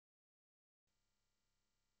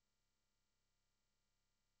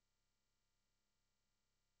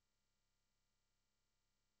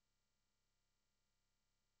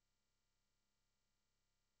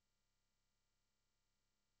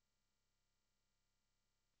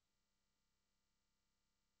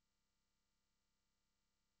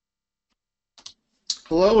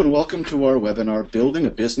Hello and welcome to our webinar, Building a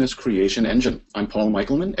Business Creation Engine. I'm Paul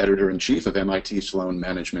Michelman, Editor-in-Chief of MIT Sloan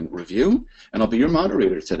Management Review, and I'll be your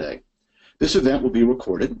moderator today. This event will be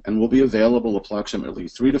recorded and will be available approximately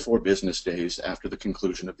 3 to 4 business days after the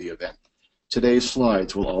conclusion of the event. Today's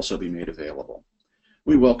slides will also be made available.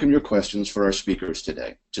 We welcome your questions for our speakers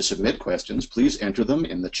today. To submit questions, please enter them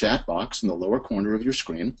in the chat box in the lower corner of your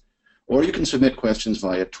screen, or you can submit questions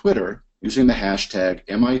via Twitter using the hashtag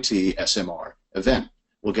MITSMR event.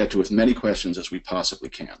 We'll get to as many questions as we possibly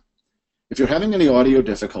can. If you're having any audio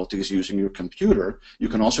difficulties using your computer, you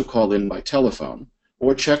can also call in by telephone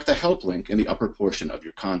or check the help link in the upper portion of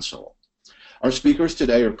your console. Our speakers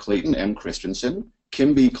today are Clayton M. Christensen,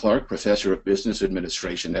 Kim B. Clark, Professor of Business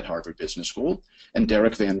Administration at Harvard Business School, and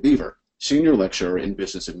Derek Van Bever, Senior Lecturer in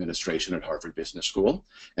Business Administration at Harvard Business School,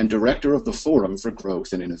 and Director of the Forum for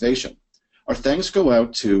Growth and Innovation. Our thanks go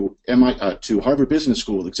out to Harvard Business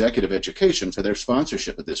School Executive Education for their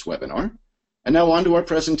sponsorship of this webinar. And now on to our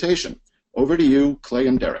presentation. Over to you, Clay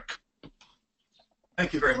and Derek.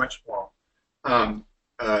 Thank you very much, Paul.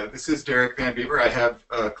 This is Derek Van Bever. I have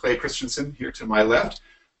Clay Christensen here to my left.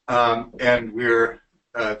 And we're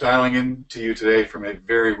dialing in to you today from a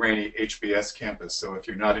very rainy HBS campus. So if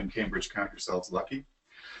you're not in Cambridge, count yourselves lucky.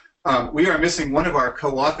 We are missing one of our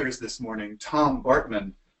co-authors this morning, Tom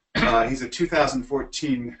Bartman. He's a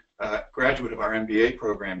 2014 graduate of our MBA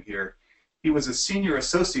program here. He was a senior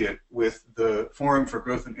associate with the Forum for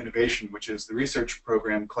Growth and Innovation, which is the research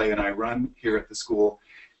program Clay and I run here at the school.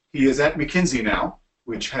 He is at McKinsey now,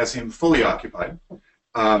 which has him fully occupied.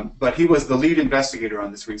 But he was the lead investigator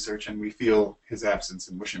on this research, and we feel his absence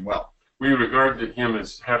and wish him well. We regard him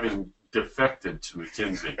as having defected to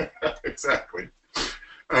McKinsey. Exactly.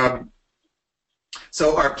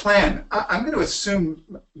 So our plan, I'm going to assume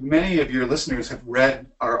many of your listeners have read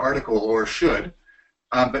our article or should,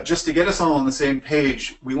 but just to get us all on the same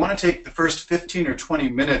page, we want to take the first 15 or 20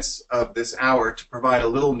 minutes of this hour to provide a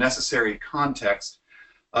little necessary context.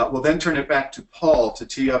 We'll then turn it back to Paul to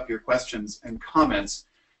tee up your questions and comments.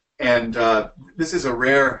 And this is a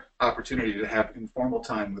rare opportunity to have informal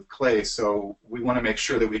time with Clay, so we want to make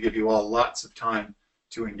sure that we give you all lots of time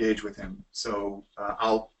to engage with him. So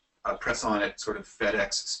I'll press on at sort of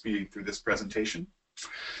FedEx speed through this presentation.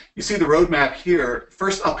 You see the roadmap here.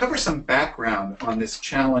 First, I'll cover some background on this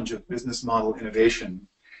challenge of business model innovation,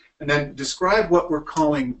 and then describe what we're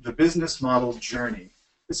calling the business model journey.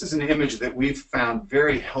 This is an image that we've found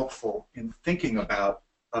very helpful in thinking about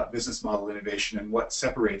business model innovation and what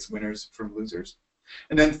separates winners from losers.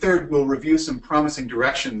 And then third, we'll review some promising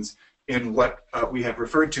directions in what we have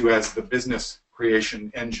referred to as the business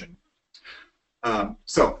creation engine.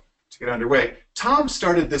 So, to get underway, Tom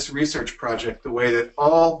started this research project the way that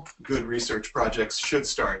all good research projects should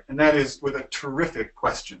start, and that is with a terrific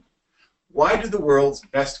question. Why do the world's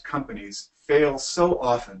best companies fail so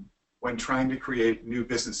often when trying to create new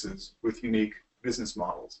businesses with unique business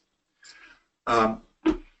models?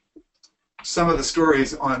 Some of the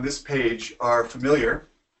stories on this page are familiar.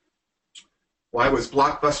 Why was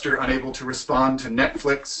Blockbuster unable to respond to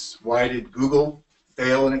Netflix? Why did Google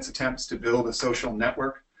fail in its attempts to build a social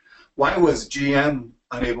network? Why was GM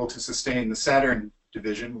unable to sustain the Saturn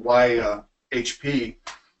division? Why HP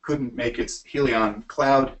couldn't make its Helion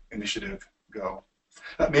cloud initiative go?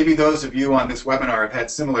 Maybe those of you on this webinar have had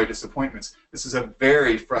similar disappointments. This is a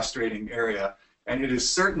very frustrating area, and it is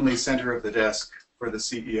certainly center of the desk for the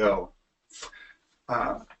CEO.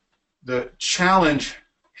 The challenge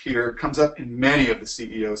here comes up in many of the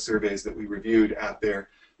CEO surveys that we reviewed out there.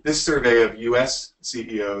 This survey of US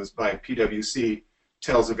CEOs by PwC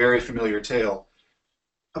tells a very familiar tale.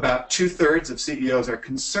 About 2/3 of CEOs are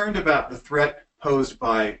concerned about the threat posed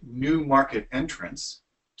by new market entrants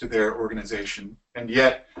to their organization, and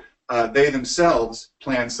yet they themselves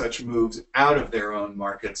plan such moves out of their own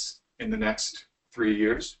markets in the next 3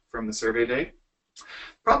 years from the survey date.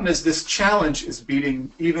 Problem is, this challenge is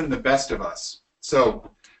beating even the best of us. So,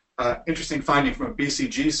 interesting finding from a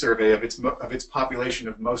BCG survey of its population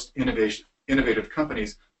of most innovative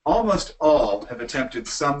companies. Almost all have attempted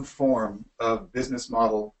some form of business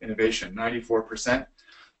model innovation, 94%,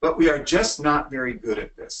 but we are just not very good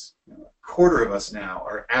at this. A quarter of us now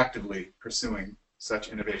are actively pursuing such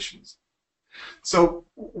innovations. So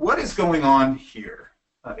what is going on here?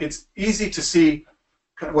 It's easy to see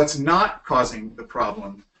kind of what's not causing the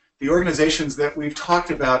problem. The organizations that we've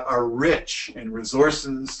talked about are rich in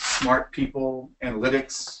resources, smart people,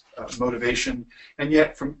 analytics, motivation, and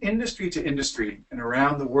yet from industry to industry and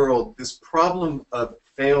around the world, this problem of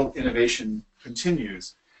failed innovation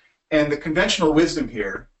continues. And the conventional wisdom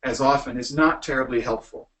here, as often, is not terribly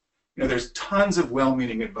helpful. You know, there's tons of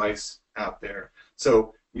well-meaning advice out there.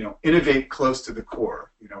 So, innovate close to the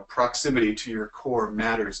core. Proximity to your core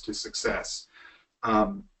matters to success.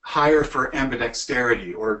 Hire for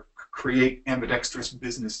ambidexterity or create ambidextrous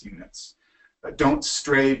business units. Don't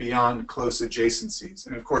stray beyond close adjacencies.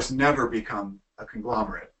 And of course, never become a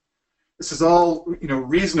conglomerate. This is all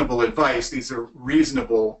reasonable advice. These are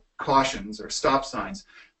reasonable cautions or stop signs.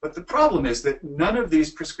 But the problem is that none of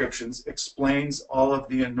these prescriptions explains all of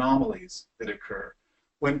the anomalies that occur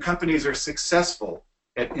when companies are successful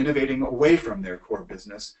at innovating away from their core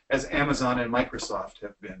business, as Amazon and Microsoft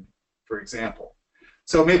have been, for example.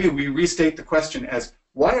 So maybe we restate the question as,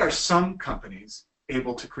 why are some companies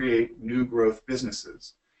able to create new growth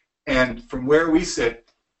businesses? And from where we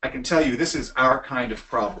sit, I can tell you this is our kind of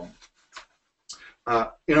problem.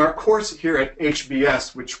 In our course here at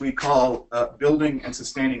HBS, which we call Building and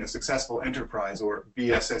Sustaining a Successful Enterprise, or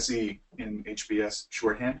BSSE in HBS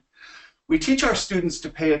shorthand, we teach our students to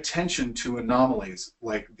pay attention to anomalies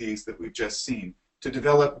like these that we've just seen, to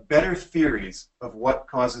develop better theories of what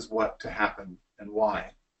causes what to happen and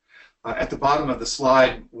why. At the bottom of the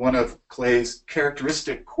slide, one of Clay's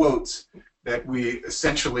characteristic quotes that we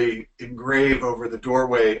essentially engrave over the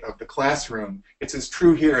doorway of the classroom. It's as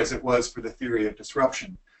true here as it was for the theory of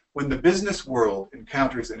disruption. When the business world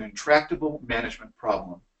encounters an intractable management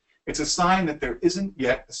problem, it's a sign that there isn't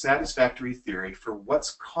yet a satisfactory theory for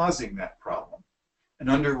what's causing that problem and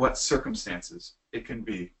under what circumstances it can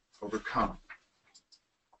be overcome.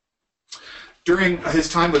 During his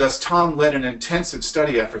time with us, Tom led an intensive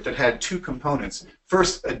study effort that had two components.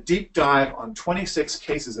 First, a deep dive on 26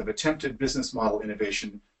 cases of attempted business model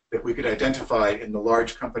innovation that we could identify in the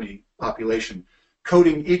large company population,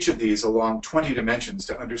 coding each of these along 20 dimensions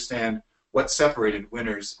to understand what separated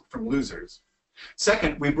winners from losers.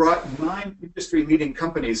 Second, we brought 9 industry-leading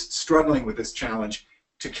companies struggling with this challenge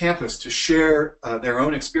to campus to share their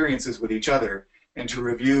own experiences with each other and to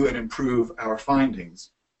review and improve our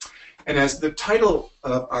findings. And as the title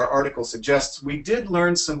of our article suggests, we did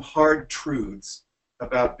learn some hard truths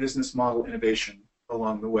about business model innovation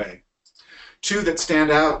along the way. 2 that stand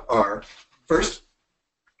out are, first,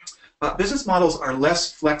 business models are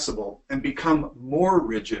less flexible and become more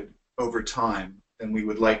rigid over time than we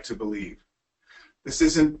would like to believe. This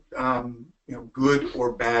isn't good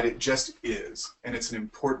or bad, it just is, and it's an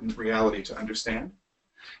important reality to understand.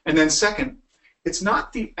 And then second, it's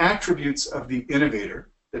not the attributes of the innovator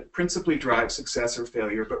that principally drive success or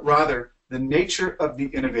failure, but rather the nature of the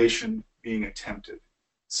innovation being attempted.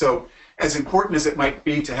 So as important as it might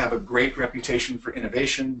be to have a great reputation for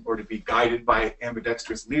innovation or to be guided by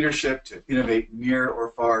ambidextrous leadership to innovate near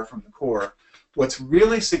or far from the core, what's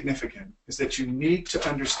really significant is that you need to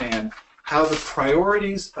understand how the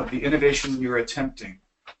priorities of the innovation you're attempting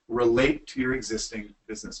relate to your existing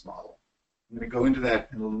business model. I'm going to go into that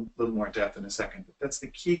in a little more depth in a second, but that's the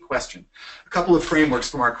key question. A couple of frameworks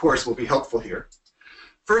from our course will be helpful here.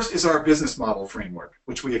 First is our business model framework,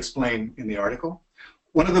 which we explain in the article.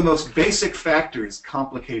 One of the most basic factors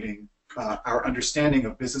complicating our understanding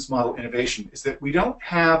of business model innovation is that we don't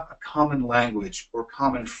have a common language or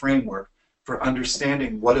common framework for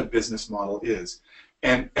understanding what a business model is.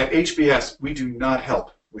 And at HBS, we do not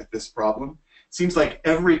help with this problem. It seems like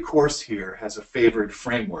every course here has a favored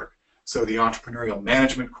framework. So the entrepreneurial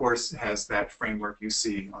management course has that framework you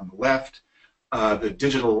see on the left. The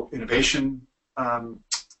digital innovation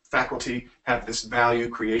faculty have this value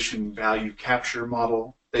creation, value capture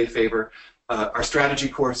model they favor. Our strategy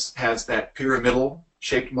course has that pyramidal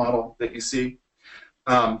shaped model that you see.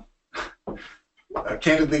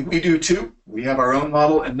 Candidly, we do too. We have our own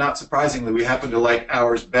model, and not surprisingly, we happen to like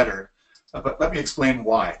ours better. But let me explain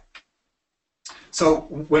why. So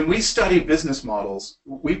when we study business models,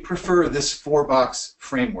 we prefer this 4-box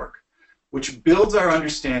framework, which builds our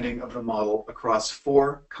understanding of the model across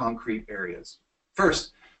 4 concrete areas.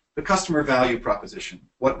 First, the customer value proposition,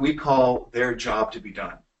 what we call their job to be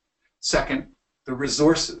done. Second, the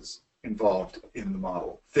resources involved in the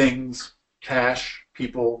model, things, cash,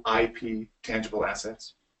 people, IP, tangible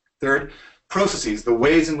assets. Third, processes, the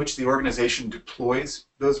ways in which the organization deploys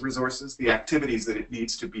those resources, the activities that it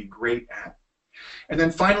needs to be great at. And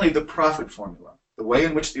then finally, the profit formula, the way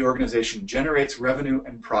in which the organization generates revenue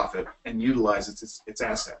and profit and utilizes its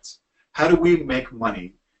assets. How do we make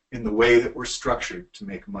money in the way that we're structured to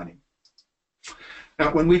make money?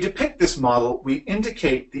 Now, when we depict this model, we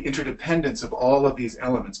indicate the interdependence of all of these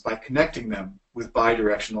elements by connecting them with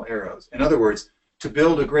bidirectional arrows. In other words, to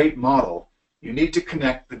build a great model, you need to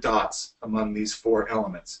connect the dots among these 4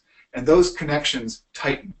 elements. And those connections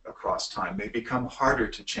tighten across time. They become harder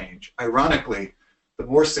to change. Ironically, the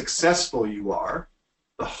more successful you are,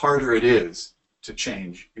 the harder it is to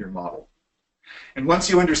change your model. And once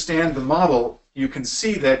you understand the model, you can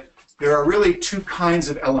see that there are really two kinds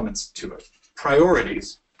of elements to it.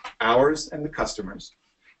 Priorities, ours and the customers,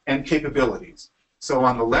 and capabilities. So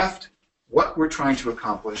on the left, what we're trying to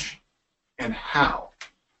accomplish and how,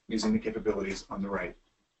 using the capabilities on the right.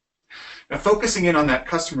 Now, focusing in on that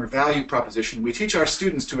customer value proposition, we teach our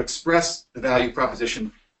students to express the value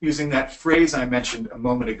proposition using that phrase I mentioned a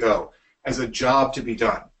moment ago, as a job to be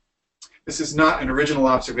done. This is not an original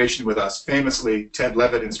observation with us. Famously, Ted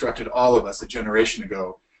Levitt instructed all of us a generation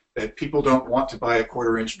ago that people don't want to buy a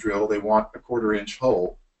quarter-inch drill, they want a quarter-inch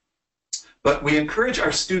hole. But we encourage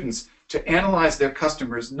our students to analyze their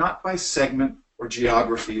customers not by segment or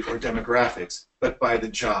geography or demographics, but by the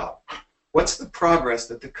job. What's the progress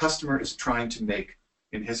that the customer is trying to make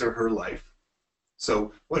in his or her life?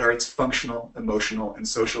 So what are its functional, emotional, and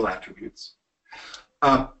social attributes?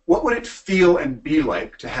 What would it feel and be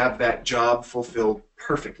like to have that job fulfilled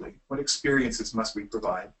perfectly? What experiences must we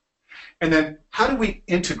provide? And then how do we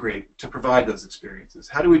integrate to provide those experiences?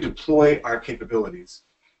 How do we deploy our capabilities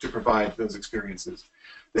to provide those experiences?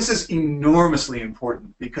 This is enormously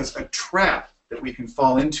important because a trap that we can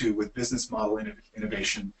fall into with business model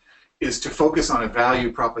innovation is to focus on a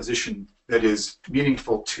value proposition that is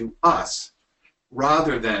meaningful to us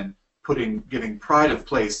rather than giving pride of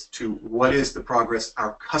place to what is the progress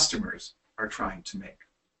our customers are trying to make.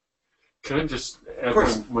 Can I just add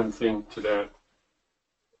one thing to that?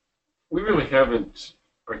 We really haven't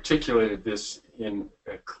articulated this in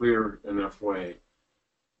a clear enough way,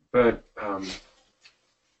 but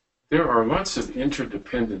there are lots of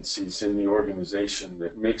interdependencies in the organization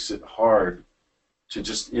that makes it hard to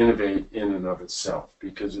just innovate in and of itself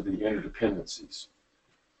because of the interdependencies.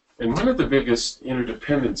 And one of the biggest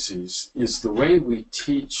interdependencies is the way we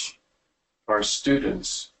teach our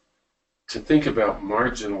students to think about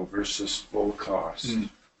marginal versus full cost.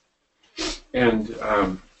 And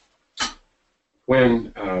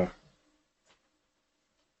when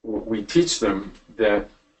we teach them that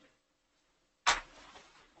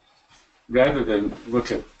rather than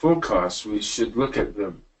look at full costs, we should look at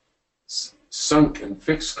the sunk and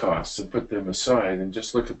fixed costs and put them aside and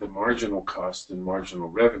just look at the marginal cost and marginal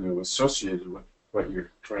revenue associated with what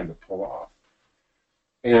you're trying to pull off.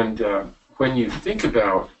 And when you think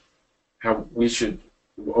about how we should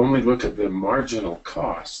only look at the marginal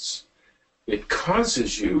costs, it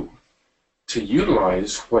causes you to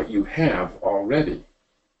utilize what you have already.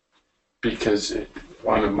 Because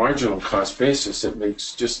on a marginal cost basis, it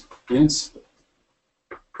makes just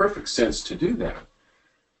perfect sense to do that.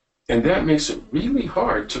 And that makes it really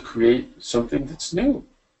hard to create something that's new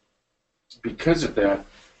because of that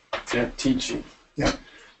teaching. Yeah.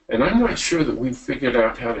 And I'm not sure that we've figured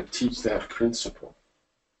out how to teach that principle.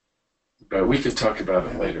 But we could talk about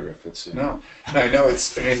it later if it's... No, I know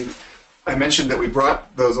I mentioned that we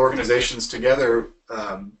brought those organizations together.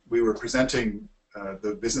 We were presenting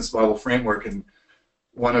the business model framework, and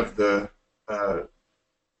one of the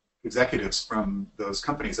executives from those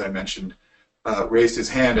companies I mentioned raised his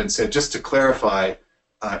hand and said, just to clarify,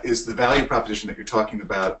 is the value proposition that you're talking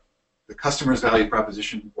about the customer's value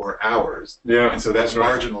proposition or ours? Yeah. And so that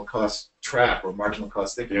marginal cost trap or marginal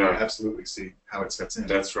cost thinking, I absolutely see how it sets in.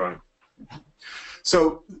 That's right.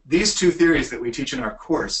 So these two theories that we teach in our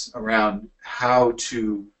course around how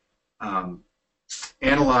to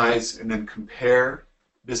analyze and then compare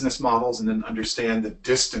business models and then understand the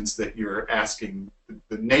distance that you're asking,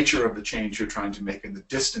 the nature of the change you're trying to make and the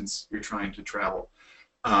distance you're trying to travel.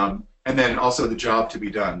 And then also the job to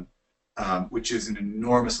be done, which is an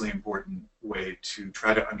enormously important way to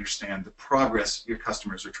try to understand the progress your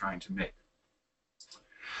customers are trying to make.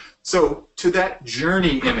 So to that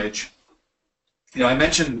journey image, we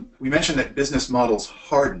mentioned that business models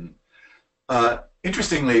harden.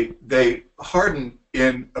 Interestingly, they harden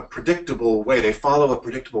in a predictable way. They follow a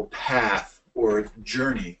predictable path or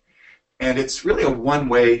journey, and it's really a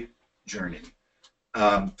one-way journey.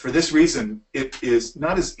 For this reason, it is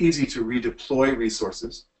not as easy to redeploy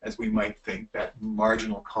resources as we might think, that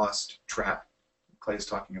marginal cost trap Clay is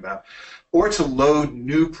talking about, or to load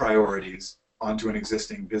new priorities onto an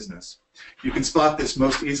existing business. You can spot this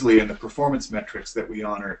most easily in the performance metrics that we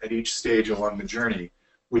honor at each stage along the journey,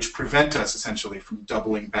 which prevent us essentially from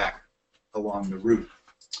doubling back along the route.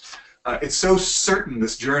 It's so certain,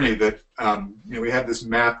 this journey, that we have this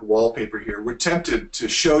map wallpaper here. We're tempted to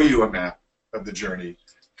show you a map of the journey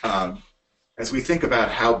as we think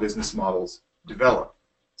about how business models develop.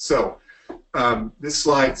 So this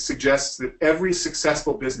slide suggests that every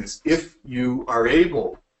successful business, if you are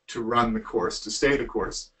able to run the course, to stay the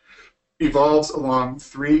course, evolves along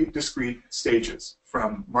three discrete stages,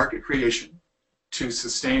 from market creation to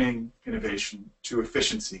sustaining innovation, to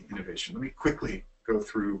efficiency innovation. Let me quickly go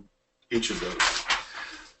through each of those.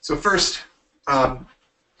 So first,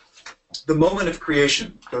 the moment of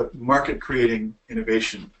creation, the market-creating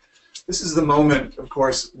innovation. This is the moment, of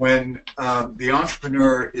course, when the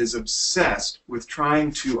entrepreneur is obsessed with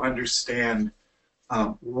trying to understand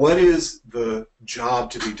what is the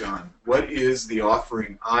job to be done, what is the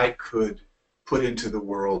offering I could put into the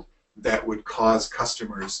world that would cause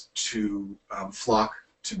customers to flock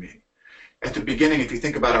to me. At the beginning, if you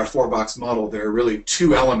think about our four-box model, there are really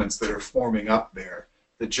two elements that are forming up there: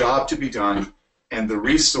 the job to be done and the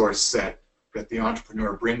resource set that the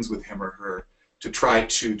entrepreneur brings with him or her to try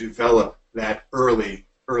to develop that early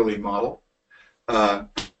model.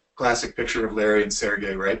 Classic picture of Larry and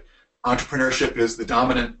Sergey, right? Entrepreneurship is the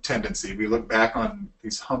dominant tendency. We look back on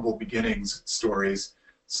these humble beginnings stories,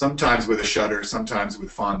 sometimes with a shudder, sometimes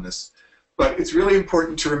with fondness. But it's really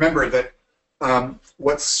important to remember that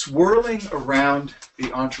what's swirling around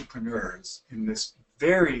the entrepreneurs in this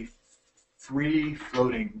very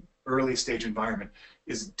free-floating early stage environment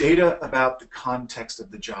is data about the context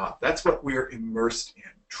of the job. That's what we're immersed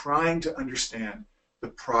in, trying to understand the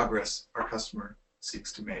progress our customer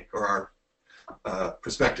seeks to make, or our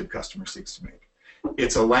prospective customer seeks to make.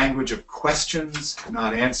 It's a language of questions,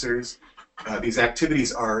 not answers. These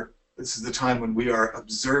activities are, this is the time when we are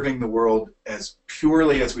observing the world as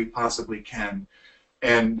purely as we possibly can.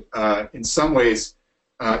 And in some ways,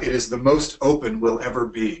 it is the most open we'll ever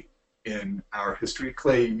be in our history.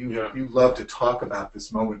 Clay, you love to talk about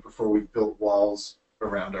this moment before we've built walls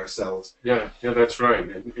around ourselves. Yeah, that's right.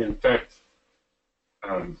 In fact,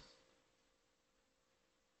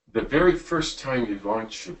 the very first time you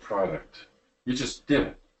launch your product, you just did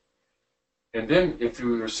it. And then if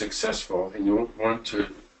you were successful and you want to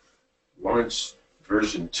launch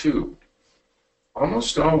version 2,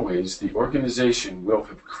 almost always the organization will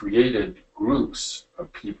have created groups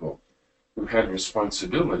of people who had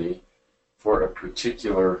responsibility for a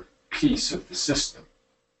particular piece of the system.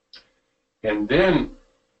 And then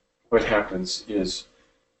what happens is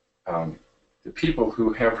the people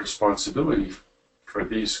who have responsibility for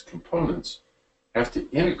these components have to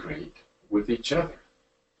integrate with each other.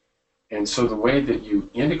 And so the way that you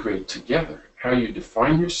integrate together, how you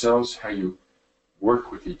define yourselves, how you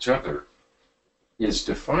work with each other, is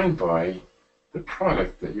defined by the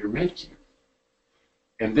product that you're making.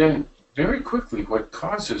 And then very quickly what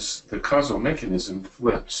causes the causal mechanism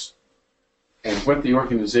flips. And what the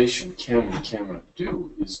organization can and cannot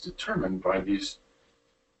do is determined by these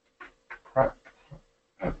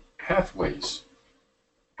pathways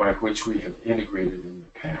by which we have integrated in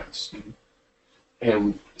the past. Mm-hmm.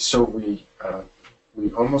 And so we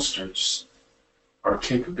almost are just, our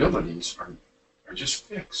capabilities are just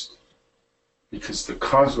fixed, because the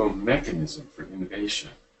causal mechanism for innovation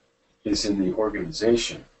is in the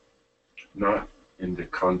organization, not in the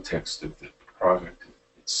context of the product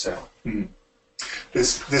itself. Mm-hmm.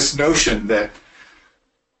 This notion that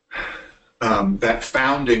that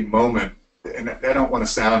founding moment, and I don't want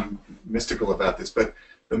to sound mystical about this, but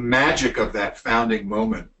the magic of that founding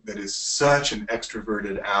moment that is such an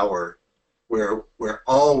extroverted hour where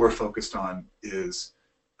all we're focused on is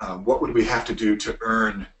what would we have to do to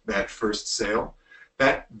earn that first sale.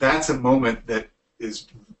 That's a moment that is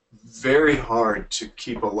very hard to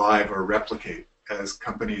keep alive or replicate as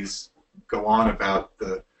companies go on about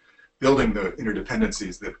building the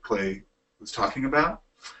interdependencies that Clay was talking about.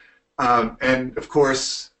 And of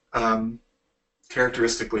course,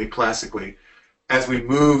 characteristically, classically, as we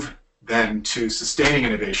move then to sustaining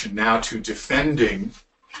innovation, now to defending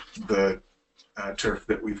the turf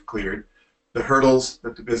that we've cleared, the hurdles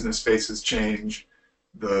that the business faces change,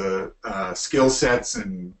 the skill sets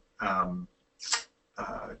and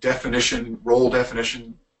definition, role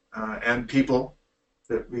definition, and people,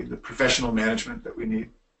 the professional management that we need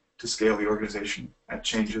to scale the organization, that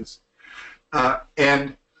changes.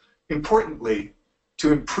 And importantly,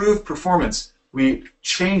 to improve performance, we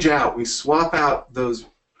change out, we swap out those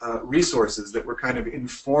resources that were kind of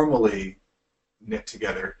informally knit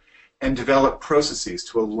together and develop processes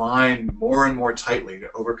to align more and more tightly to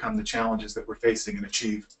overcome the challenges that we're facing and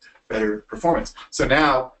achieve better performance. So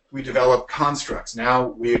now we develop constructs. Now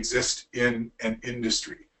we exist in an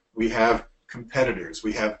industry. We have competitors.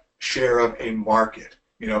 We have share of a market.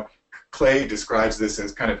 You know, Clay describes this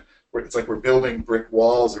as kind of, it's like we're building brick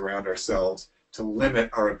walls around ourselves to limit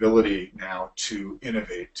our ability now to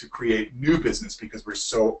innovate, to create new business, because we're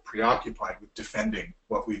so preoccupied with defending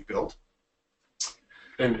what we've built.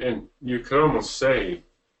 And you could almost say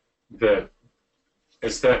that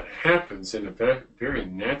as that happens in a very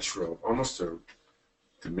natural, almost a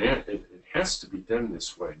demand, it has to be done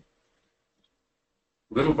this way.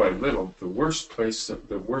 Little by little, the worst place in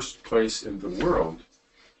the world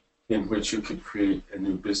in which you could create a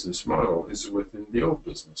new business model is within the old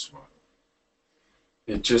business model.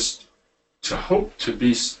 It just, to hope to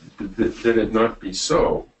be that it not be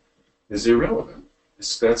so is irrelevant.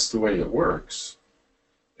 That's the way it works.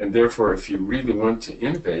 And therefore, if you really want to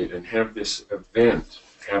innovate and have this event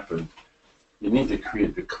happen, you need to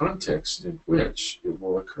create the context in which it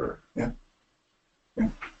will occur. Yeah. Yeah.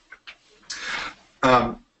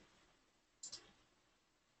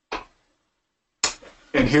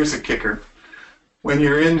 And here's a kicker. When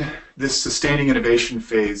you're in this sustaining innovation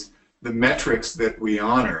phase, the metrics that we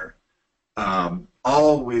honor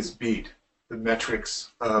always beat the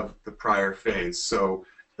metrics of the prior phase. So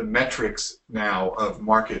the metrics now of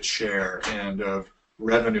market share and of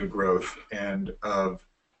revenue growth and of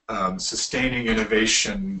sustaining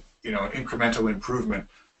innovation, incremental improvement,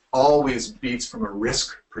 always beats from a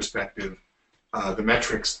risk perspective the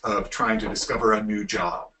metrics of trying to discover a new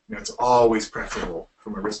job. It's always preferable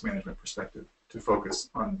from a risk management perspective to focus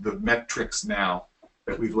on the metrics now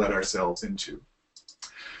that we've led ourselves into.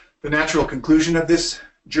 The natural conclusion of this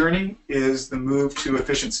journey is the move to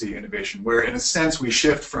efficiency innovation, where in a sense we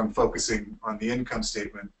shift from focusing on the income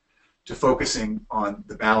statement to focusing on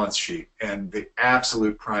the balance sheet and the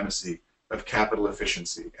absolute primacy of capital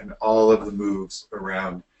efficiency and all of the moves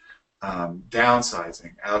around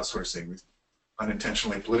downsizing, outsourcing,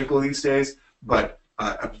 unintentionally political these days, but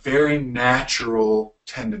a very natural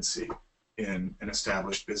tendency in an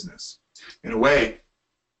established business. In a way,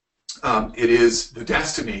 it is the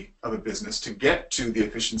destiny of a business to get to the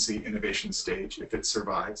efficiency innovation stage if it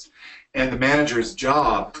survives, and the manager's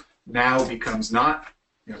job now becomes not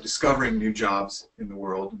discovering new jobs in the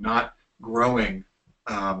world, not growing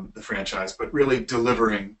the franchise, but really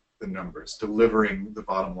delivering the numbers, delivering the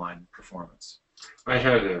bottom line performance. I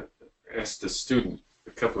had asked a student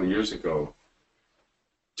a couple of years ago,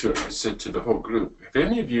 I said to the whole group, have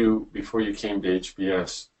any of you, before you came to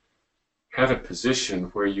HBS, had a position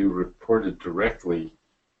where you reported directly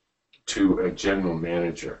to a general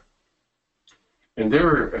manager? And there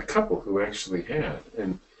were a couple who actually had.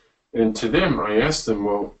 And to them, I asked them,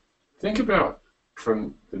 well, think about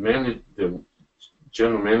from the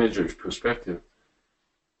general manager's perspective,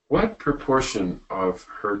 what proportion of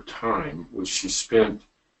her time was she spent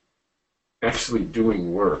actually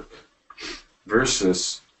doing work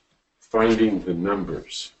versus finding the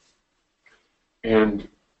numbers? And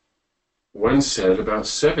one said about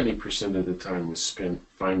 70% of the time was spent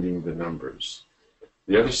finding the numbers.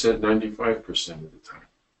 The other said 95% of the time.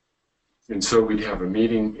 And so we'd have a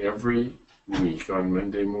meeting every week on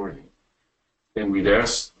Monday morning. And we'd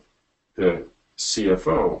ask the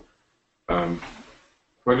CFO,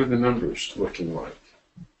 what are the numbers looking like?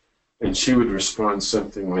 And she would respond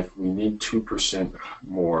something like, we need 2%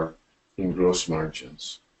 more in gross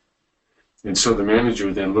margins. And so the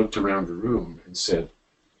manager then looked around the room and said,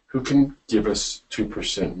 who can give us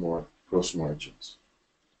 2% more gross margins?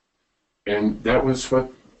 And that was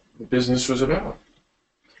what the business was about.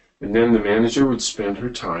 And then the manager would spend her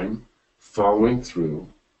time following through.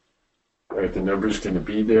 Are the numbers going to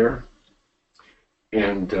be there?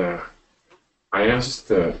 And I asked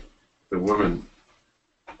the woman,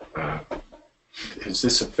 has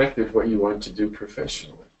this affected what you want to do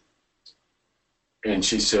professionally? And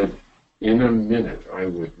she said, in a minute, I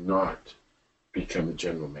would not become a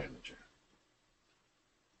general manager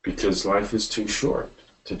because life is too short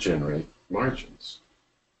to generate margins.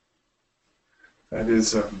 That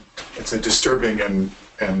is, it's a disturbing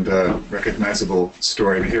and recognizable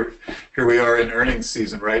story. Here we are in earnings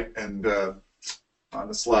season, right? And on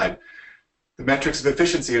the slide, the metrics of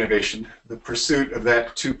efficiency innovation, the pursuit of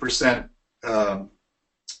that 2%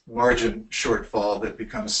 margin shortfall that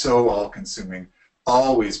becomes so all-consuming,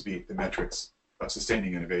 always beat the metrics of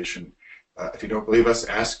sustaining innovation. If you don't believe us,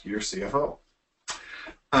 ask your CFO.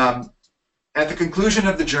 At the conclusion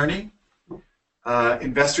of the journey,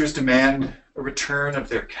 investors demand a return of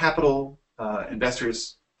their capital.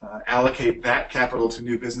 Investors allocate that capital to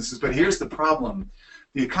new businesses. But here's the problem.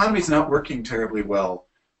 The economy is not working terribly well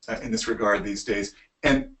in this regard these days.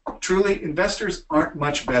 And truly, investors aren't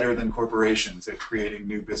much better than corporations at creating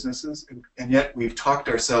new businesses. And yet we've talked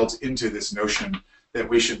ourselves into this notion that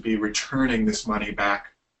we should be returning this money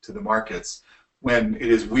back to the markets when it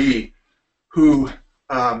is we who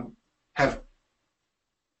have,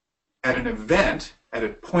 at an event, at a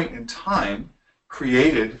point in time,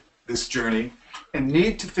 created this journey and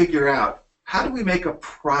need to figure out how do we make a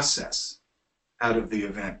process out of the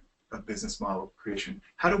event of business model creation?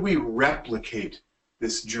 How do we replicate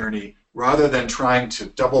this journey rather than trying to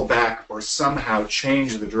double back or somehow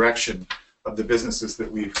change the direction of the businesses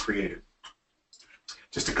that we've created.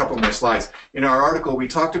 Just a couple more slides. In our article, we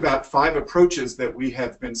talked about 5 approaches that we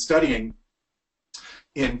have been studying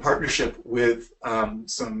in partnership with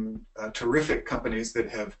some terrific companies that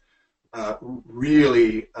have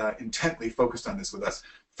really intently focused on this with us.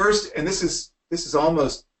 First, and this is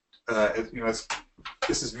almost,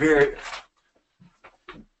 this is very,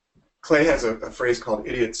 Clay has a phrase called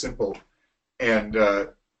 "idiot simple," and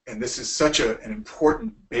this is such an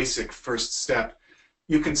important basic first step.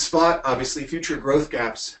 You can spot, obviously, future growth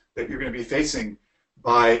gaps that you're going to be facing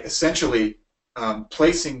by essentially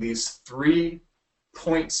placing these 3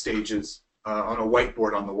 point stages on a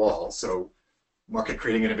whiteboard on the wall. So market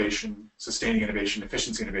creating innovation, sustaining innovation,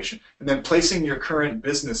 efficiency innovation, and then placing your current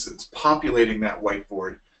businesses, populating that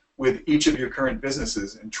whiteboard with each of your current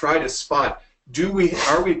businesses, and try to spot,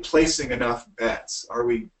 are we placing enough bets? Are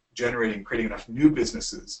we creating enough new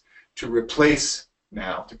businesses to replace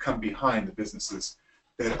now, to come behind the businesses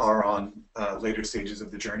that are on later stages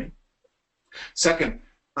of the journey? Second,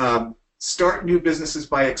 start new businesses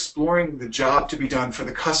by exploring the job to be done for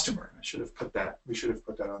the customer. We should have put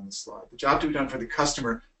that on the slide. The job to be done for the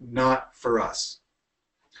customer, not for us.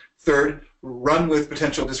 Third, run with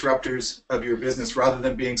potential disruptors of your business rather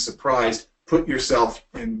than being surprised. Put yourself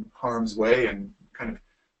in harm's way and kind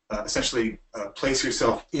of essentially place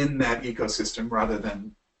yourself in that ecosystem rather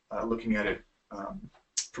than looking at it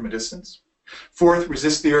from a distance. Fourth,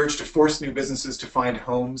 resist the urge to force new businesses to find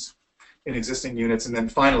homes in existing units. And then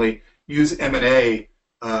finally, use M&A,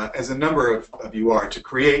 as a number of you are, to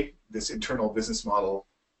create this internal business model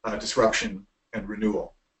disruption and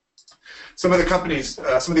renewal. Some of the companies,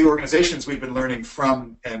 some of the organizations we've been learning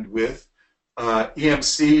from and with,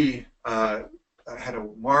 EMC had a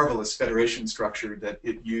marvelous federation structure that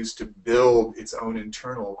it used to build its own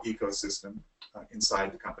internal ecosystem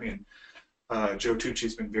inside the company. And Joe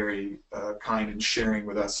Tucci's been very kind in sharing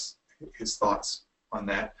with us his thoughts on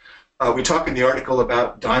that. We talk in the article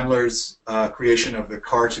about Daimler's creation of the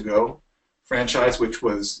Car2Go franchise, which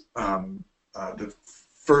was the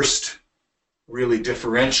first really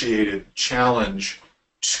differentiated challenge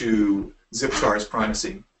to Zipcar's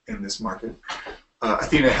primacy in this market.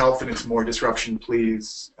 Athena Health and its More Disruption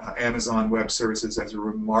Please, Amazon Web Services as a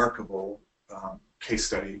remarkable case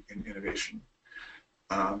study in innovation.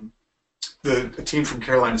 The team from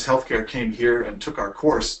Carolinas Healthcare came here and took our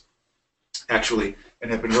course, actually, and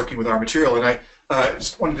have been working with our material. And I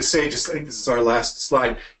just wanted to say, I think this is our last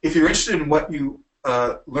slide, if you're interested in what you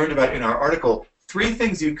learned about in our article, 3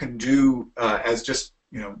 things you can do as just,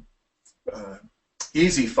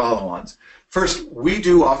 easy follow-ons. First, we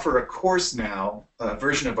do offer a course now, a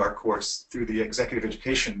version of our course through the executive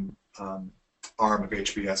education arm of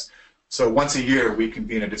HBS. So once a year, we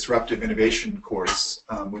convene a disruptive innovation course,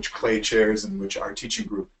 which Clay chairs and which our teaching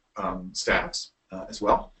group staffs as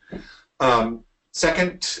well.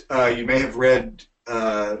 Second, you may have read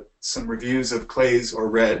some reviews of Clay's, or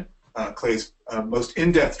read Clay's most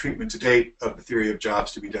in-depth treatment to date of the theory of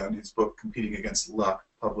jobs to be done, his book, Competing Against Luck,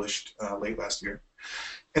 published late last year.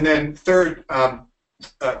 And then third,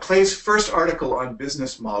 Clay's first article on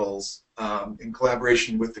business models in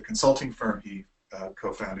collaboration with the consulting firm he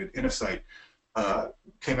co-founded, Innosight,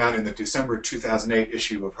 came out in the December 2008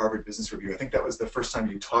 issue of Harvard Business Review. I think that was the first time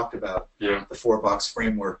you talked about the 4-box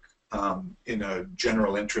framework in a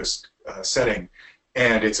general interest setting,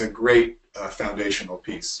 and it's a great foundational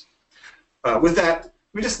piece. With that,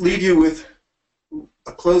 let me just leave you with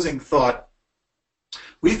a closing thought.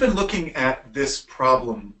 We've been looking at this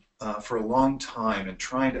problem for a long time and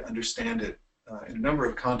trying to understand it in a number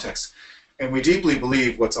of contexts, and we deeply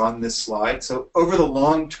believe what's on this slide. So over the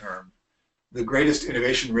long term, the greatest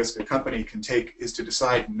innovation risk a company can take is to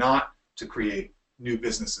decide not to create new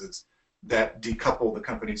businesses that decouple the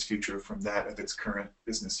company's future from that of its current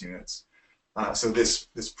business units. So this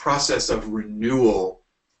process of renewal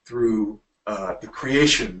through the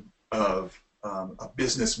creation of a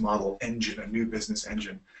business model engine, a new business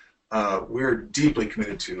engine, we're deeply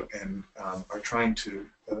committed to and are trying to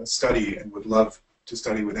study and would love to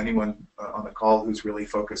study with anyone on the call who's really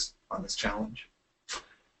focused on this challenge.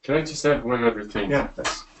 Can I just add one other thing? Yeah.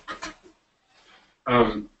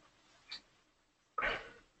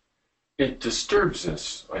 It disturbs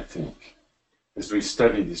us, I think, as we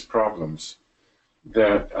study these problems,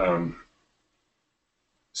 that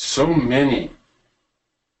so many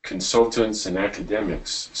consultants and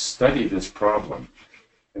academics study this problem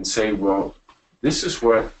and say, well, this is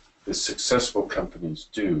what the successful companies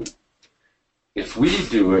do. If we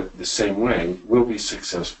do it the same way, we'll be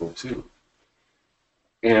successful too.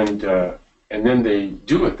 And and then they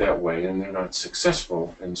do it that way and they're not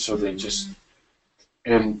successful, and so they just,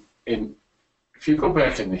 and if you go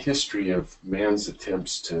back in the history of man's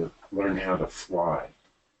attempts to learn how to fly,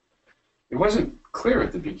 it wasn't clear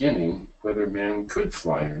at the beginning whether man could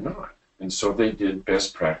fly or not, and so they did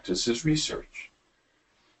best practices research.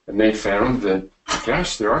 And they found that,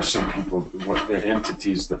 gosh, there are some people, they're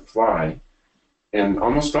entities that fly, and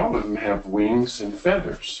almost all of them have wings and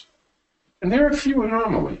feathers. And there are a few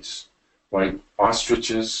anomalies, like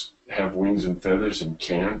ostriches have wings and feathers and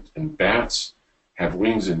can't, and bats have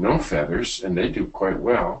wings and no feathers, and they do quite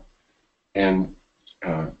well. And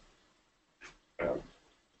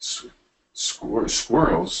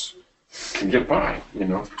squirrels can get by, you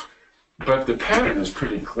know. But the pattern is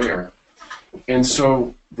pretty clear. And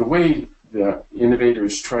so the way the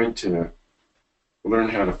innovators tried to learn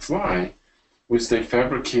how to fly was they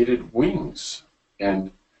fabricated wings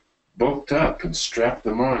and bulked up and strapped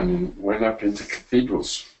them on and went up into cathedral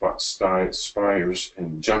spires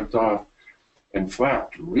and jumped off and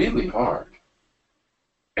flapped really hard.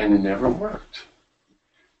 And it never worked.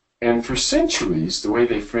 And for centuries, the way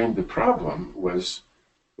they framed the problem was,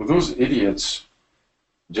 well, those idiots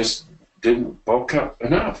just didn't bulk up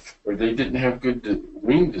enough, or they didn't have good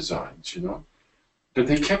wing designs, you know. But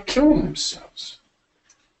they kept killing themselves.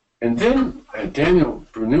 And then Daniel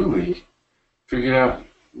Bernoulli figured out,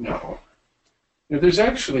 no, there's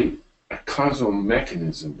actually a causal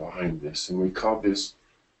mechanism behind this, and we call this,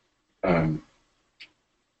 I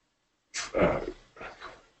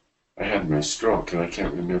had my stroke and I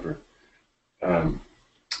can't remember, the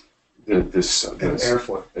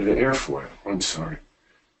airfoil. The airfoil, I'm sorry.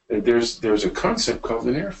 There's a concept called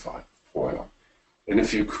an airfoil, and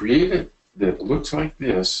if you create it that looks like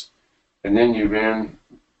this, and then you ran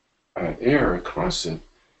air across it,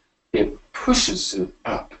 it pushes it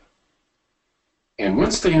up. And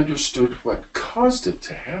once they understood what caused it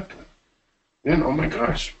to happen, then, oh my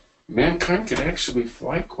gosh, mankind could actually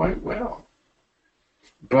fly quite well.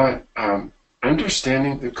 But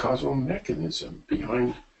understanding the causal mechanism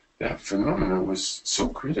behind that phenomenon was so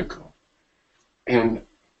critical. And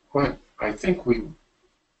what I think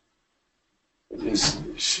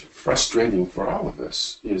is frustrating for all of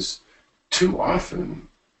us is too often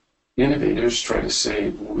innovators try to say,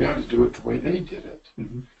 well, we ought to do it the way they did it,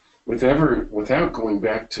 without going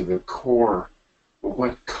back to the core of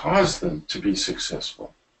what caused them to be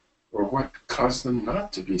successful or what caused them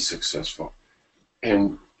not to be successful,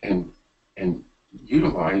 and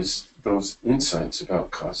utilize those insights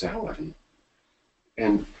about causality.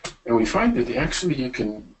 And we find that actually you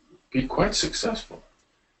can be quite successful,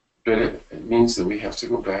 but it means that we have to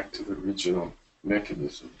go back to the original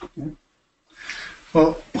mechanism. Yeah.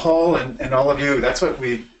 Well, Paul and all of you, that's what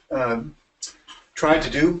we tried to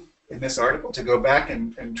do in this article, to go back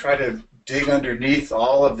and try to dig underneath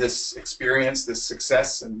all of this experience, this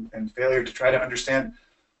success and failure, to try to understand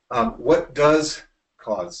what does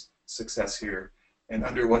cause success here, and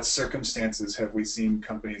under what circumstances have we seen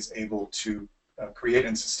companies able to create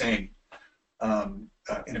and sustain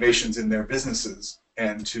innovations in their businesses,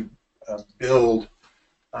 and to build,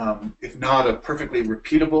 if not a perfectly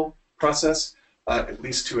repeatable process, at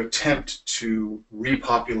least to attempt to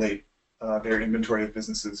repopulate their inventory of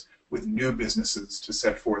businesses with new businesses to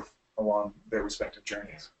set forth along their respective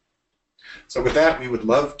journeys. So with that, we would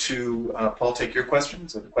love to, Paul, take your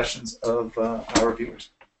questions, or the questions of our viewers.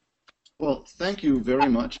 Well, thank you very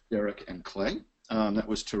much, Derek and Clay. That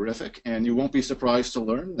was terrific, and you won't be surprised to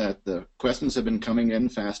learn that the questions have been coming in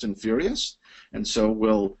fast and furious, and so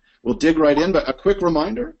we'll dig right in. But a quick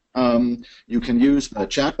reminder, you can use the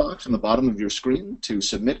chat box on the bottom of your screen to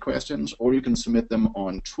submit questions, or you can submit them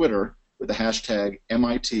on Twitter with the hashtag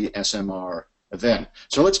MITSMR event.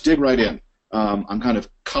 So let's dig right in. I'm kind of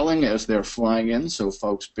culling as they're flying in, so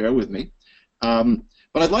folks, bear with me.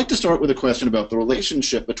 But I'd like to start with a question about the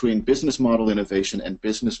relationship between business model innovation and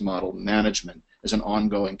business model management as an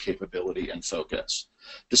ongoing capability and focus.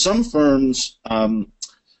 Do some firms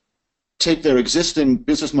take their existing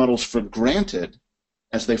business models for granted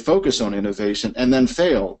as they focus on innovation and then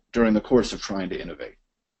fail during the course of trying to innovate?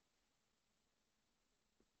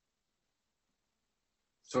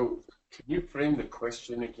 So can you frame the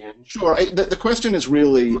question again? Sure. The question is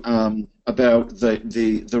really about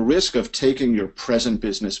the risk of taking your present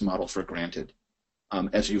business model for granted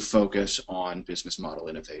as you focus on business model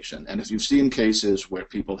innovation, and if you've seen cases where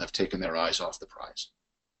people have taken their eyes off the prize.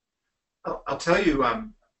 I'll tell you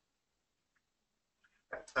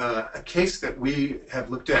a case that we have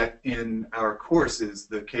looked at in our course is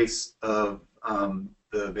the case of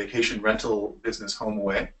the vacation rental business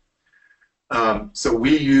HomeAway. So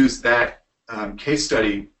we use that case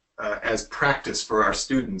study as practice for our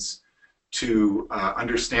students to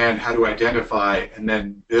understand how to identify and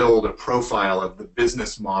then build a profile of the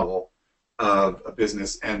business model of a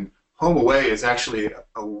business. And HomeAway is actually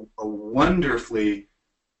a wonderfully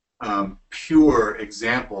pure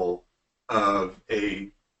example of a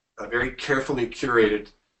very carefully curated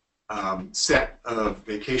set of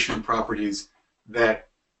vacation properties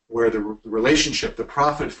where the relationship, the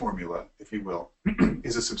profit formula, if you will,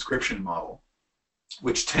 is a subscription model,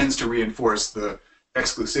 which tends to reinforce the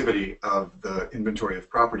exclusivity of the inventory of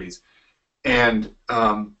properties. And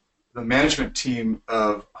the management team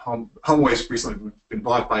of HomeAway's recently been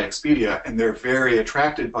bought by Expedia, and they're very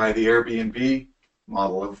attracted by the Airbnb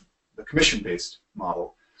model, of the commission-based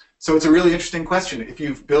model. So it's a really interesting question. If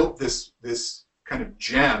you've built this kind of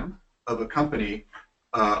gem of a company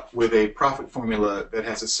with a profit formula that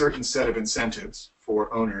has a certain set of incentives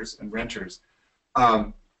for owners and renters,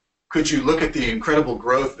 could you look at the incredible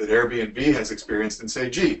growth that Airbnb has experienced and say,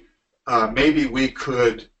 gee, maybe we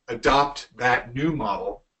could adopt that new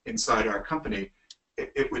model inside our company?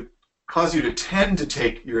 It would cause you to tend to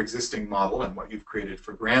take your existing model and what you've created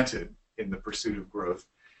for granted in the pursuit of growth.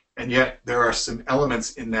 And yet there are some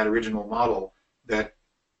elements in that original model that,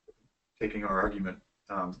 taking our argument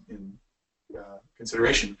in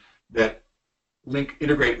consideration, that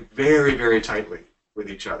integrate very, very tightly with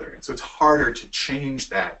each other. And so it's harder to change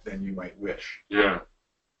that than you might wish. Yeah.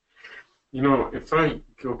 You know, if I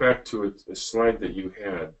go back to a slide that you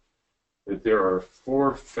had, that there are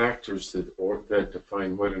 4 factors that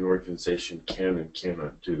define what an organization can and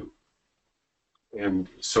cannot do. And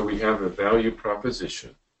so we have a value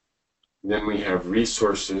proposition. Then we have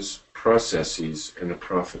resources, processes, and a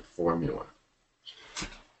profit formula.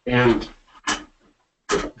 And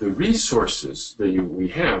the resources that we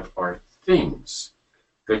have are things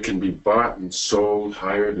that can be bought and sold,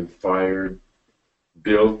 hired and fired,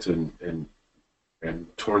 built and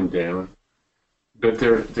torn down. But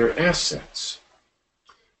they're assets.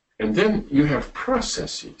 And then you have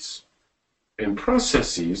processes. And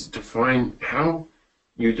processes define how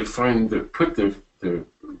you put the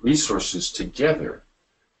resources together.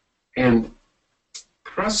 And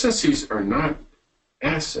processes are not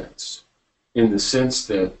assets in the sense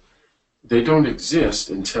that they don't exist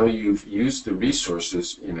until you've used the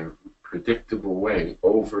resources in a predictable way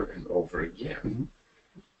over and over again. Mm-hmm.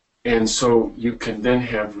 And so you can then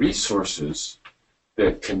have resources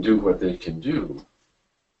that can do what they can do,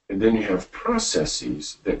 and then you have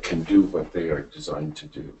processes that can do what they are designed to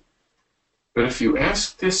do. But if you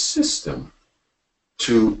ask this system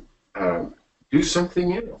to do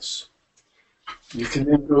something else, you can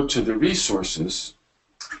then go to the resources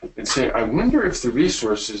and say, I wonder if the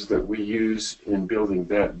resources that we use in building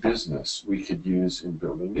that business, we could use in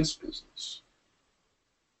building this business.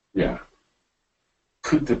 Yeah.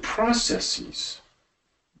 Could the processes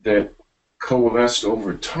that coalesced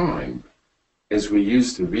over time as we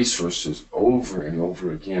use the resources over and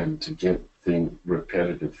over again to get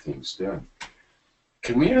repetitive things done,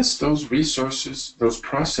 can we ask those resources, those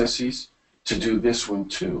processes, to do this one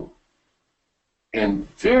too? And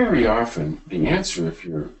very often the answer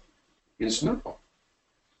is no.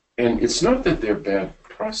 And it's not that they're bad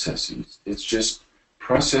processes, it's just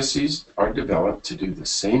processes are developed to do the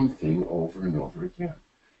same thing over and over again.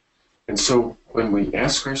 And so when we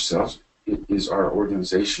ask ourselves, is our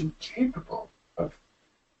organization capable of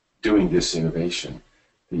doing this innovation?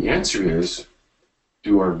 The answer is,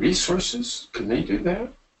 do our resources, can they do that?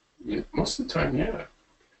 Yeah, most of the time, yeah.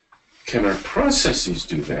 Can our processes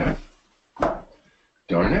do that?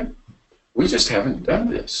 Darn it, we just haven't done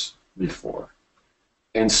this before.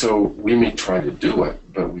 And so we may try to do it,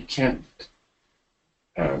 but we can't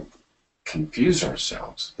confuse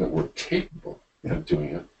ourselves that we're capable of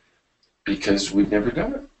doing it because we've never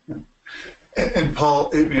done it. And Paul,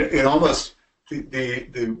 it almost,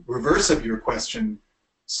 the reverse of your question,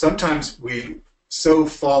 sometimes we so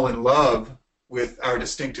fall in love with our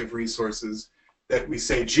distinctive resources that we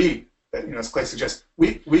say, gee, as Clay suggests,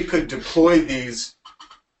 we could deploy these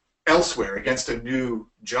elsewhere against a new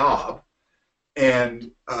job,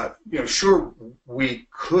 and sure, we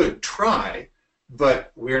could try,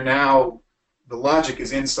 but the logic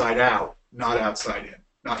is inside out, not outside in,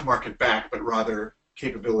 not market back, but rather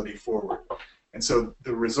capability forward. And so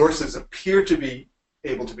the resources appear to be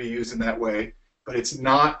able to be used in that way, but it's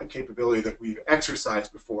not a capability that we've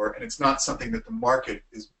exercised before, and it's not something that the market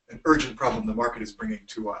is, an urgent problem the market is bringing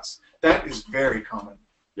to us. That is very common.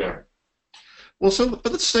 Yeah. Well,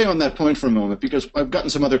 but let's stay on that point for a moment, because I've gotten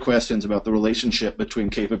some other questions about the relationship between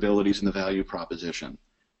capabilities and the value proposition.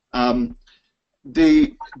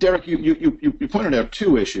 Derek, you pointed out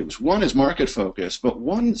two issues. One is market focus, but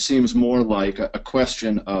one seems more like a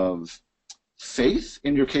question of faith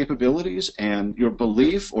in your capabilities and your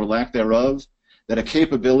belief or lack thereof that a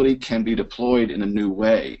capability can be deployed in a new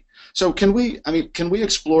way. So can we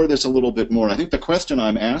explore this a little bit more? I think the question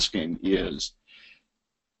I'm asking is,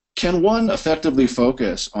 can one effectively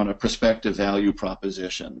focus on a prospective value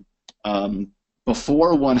proposition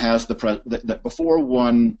before one has before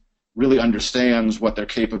one really understands what their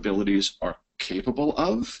capabilities are capable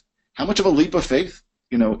of? How much of a leap of faith,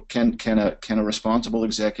 can a responsible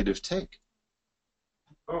executive take?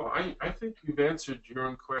 Oh, I think you've answered your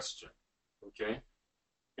own question. Okay,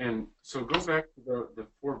 and so go back to the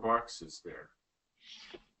four boxes there.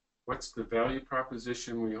 What's the value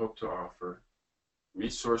proposition we hope to offer?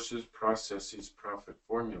 Resources, processes, profit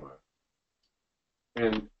formula.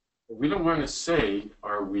 And we don't want to say,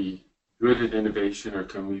 are we good at innovation or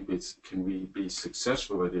can we be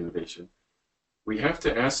successful at innovation? We have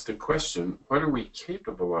to ask the question, what are we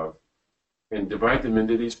capable of? And divide them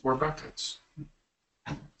into these four buckets.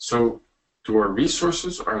 So, do our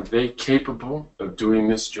resources, are they capable of doing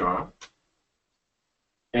this job?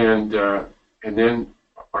 And then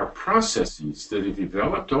our processes that have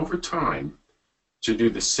developed over time to do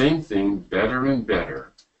the same thing better and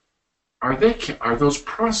better, are those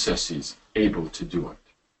processes able to do it?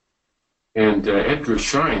 And Edgar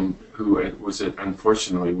Schein, who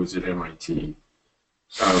unfortunately was at MIT,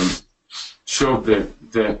 showed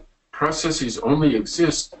that processes only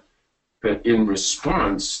exist that in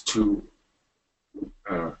response to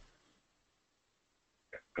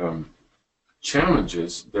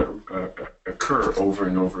challenges that occur over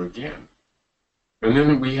and over again. And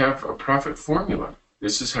then we have a profit formula.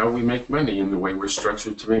 This is how we make money and the way we're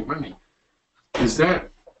structured to make money. Is that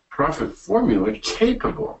profit formula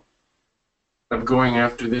capable of going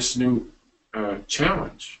after this new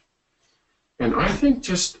challenge? And I think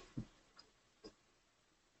just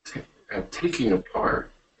taking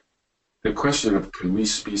apart the question of can we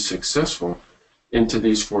be successful into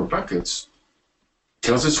these four buckets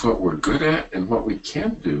tells us what we're good at and what we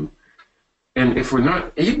can't do. And if we're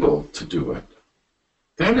not able to do it,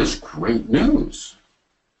 that is great news,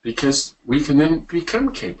 because we can then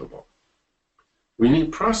become capable. We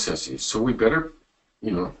need processes, so we better,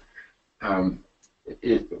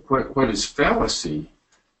 what is fallacy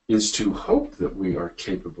is to hope that we are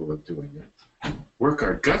capable of doing it, work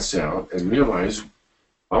our guts out, and realize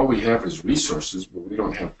all we have is resources, but we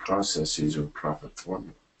don't have processes or profit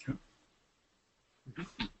formula.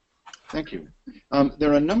 Thank you.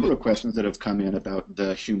 There are a number of questions that have come in about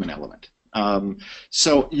the human element.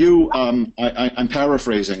 So I'm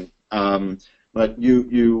paraphrasing, but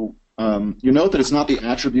you note that it's not the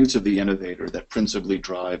attributes of the innovator that principally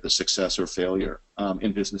drive the success or failure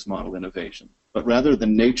in business model innovation, but rather the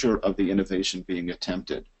nature of the innovation being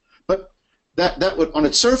attempted. But that would, on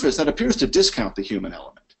its surface, that appears to discount the human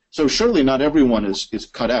element. So surely not everyone is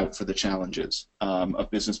cut out for the challenges of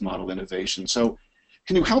business model innovation. So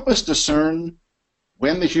can you help us discern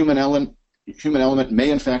when the human element may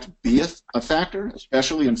in fact be a factor,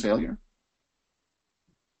 especially in failure?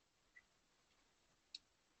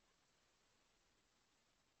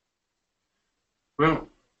 Well,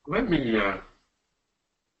 let me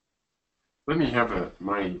have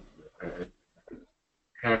my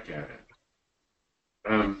hack at it.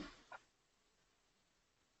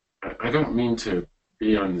 I don't mean to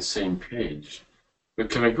be on the same page, but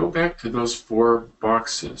can I go back to those four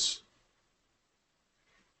boxes?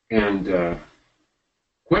 And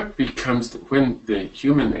what becomes, when the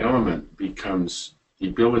human element becomes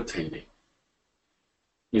debilitating,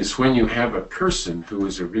 is when you have a person who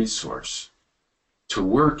is a resource to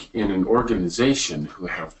work in an organization who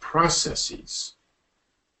have processes,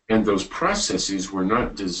 and those processes were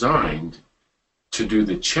not designed to do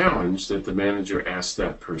the challenge that the manager asked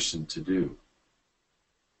that person to do.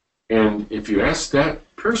 And if you ask that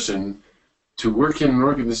person to work in an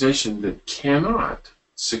organization that cannot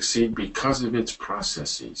succeed because of its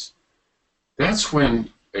processes, that's when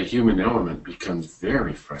a human element becomes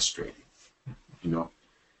very frustrating,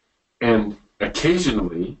 And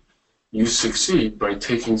occasionally, you succeed by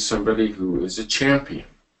taking somebody who is a champion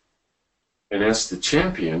and ask the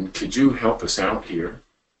champion, could you help us out here?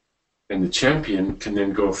 And the champion can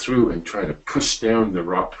then go through and try to push down the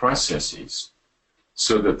raw processes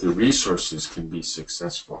so that the resources can be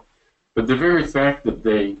successful. But the very fact that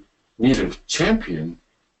they need a champion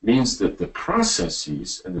means that the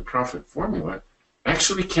processes and the profit formula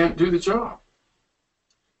actually can't do the job.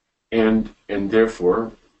 And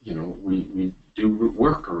therefore, we do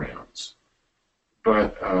workarounds.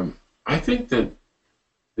 But I think that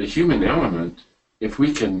the human element if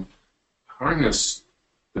we can harness,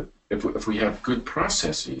 if we have good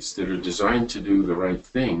processes that are designed to do the right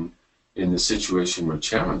thing in the situation we're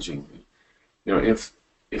challenging, if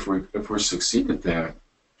we're succeed at that,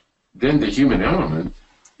 then the human element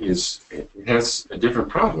has a different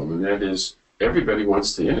problem, and that is everybody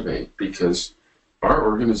wants to innovate because our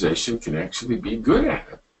organization can actually be good at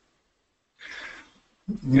it.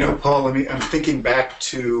 Paul, I'm thinking back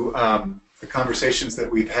to the conversations that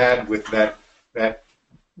we've had with that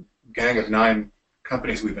gang of 9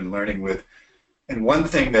 companies we've been learning with, and one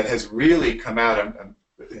thing that has really come out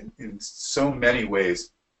in so many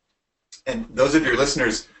ways, and those of your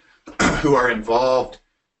listeners who are involved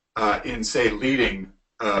in, say, leading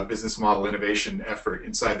a business model innovation effort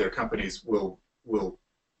inside their companies will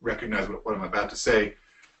recognize what I'm about to say.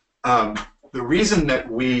 One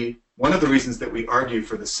of the reasons that we argue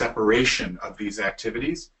for the separation of these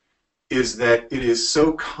activities is that it is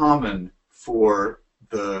so common for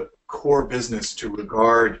the core business to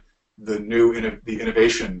regard the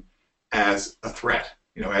innovation as a threat,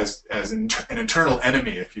 as an internal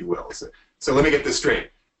enemy, if you will. So let me get this straight.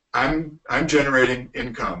 I'm generating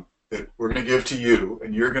income that we're going to give to you,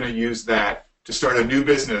 and you're going to use that to start a new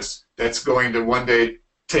business that's going to one day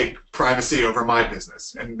take primacy over my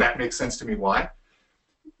business. And that makes sense to me. Why?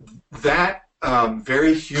 That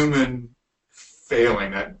very human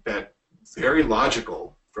failing, that very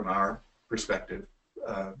logical from our perspective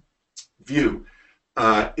view,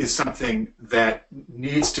 is something that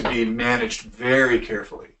needs to be managed very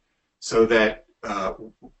carefully, so that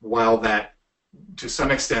while that, to some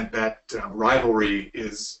extent, that rivalry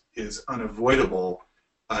is unavoidable,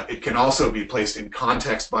 it can also be placed in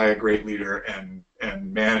context by a great leader and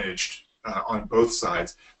managed on both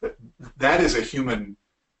sides. That is a human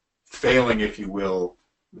failing, if you will,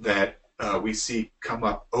 that we see come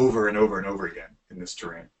up over and over and over again in this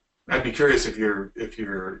terrain. I'd be curious if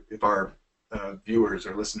our viewers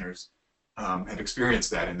or listeners have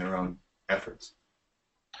experienced that in their own efforts.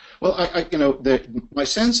 Well, my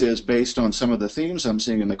sense is based on some of the themes I'm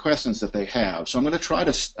seeing in the questions that they have. So I'm going to try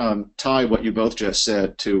to tie what you both just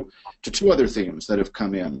said to 2 other themes that have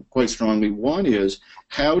come in quite strongly. One is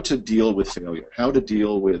how to deal with failure, how to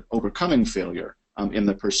deal with overcoming failure in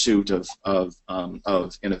the pursuit of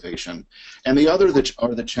innovation, and the other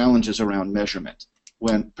are the challenges around measurement.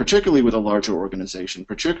 Particularly with a larger organization,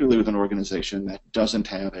 particularly with an organization that doesn't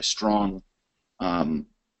have a strong and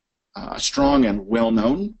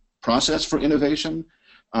well-known process for innovation,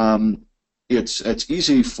 it's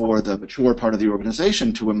easy for the mature part of the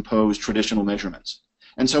organization to impose traditional measurements.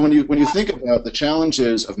 And so when you think about the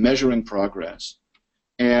challenges of measuring progress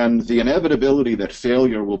and the inevitability that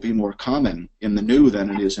failure will be more common in the new than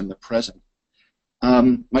it is in the present,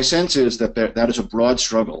 my sense is that that is a broad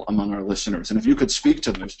struggle among our listeners. And if you could speak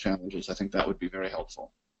to those challenges, I think that would be very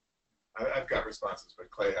helpful. I've got responses,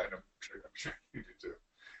 but Clay, I'm sure you do too.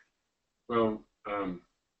 Well,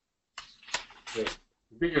 the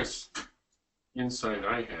biggest insight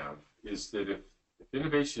I have is that if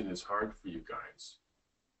innovation is hard for you guys,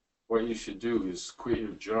 what you should do is quit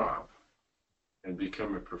your job and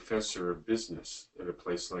become a professor of business at a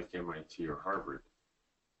place like MIT or Harvard.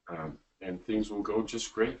 And things will go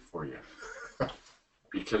just great for you.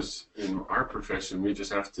 Because in our profession, we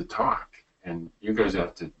just have to talk, and you guys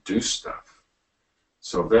have to do stuff.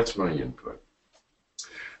 So that's my input.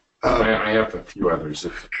 I have a few others,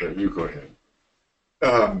 if you go ahead.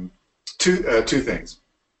 Two things.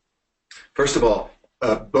 First of all,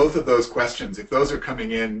 both of those questions, if those are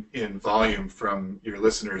coming in volume from your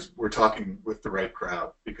listeners, we're talking with the right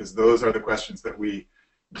crowd, because those are the questions that we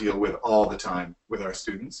deal with all the time with our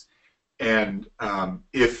students. And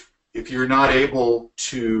if you're not able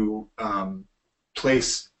to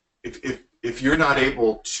if you're not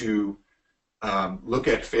able to look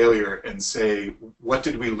at failure and say, what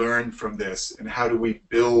did we learn from this, and how do we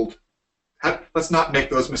build? Let's not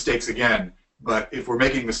make those mistakes again. But if we're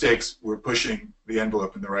making mistakes, we're pushing the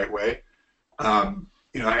envelope in the right way.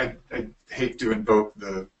 I hate to invoke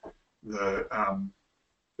the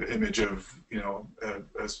image of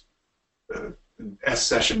an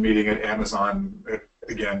S-session meeting at Amazon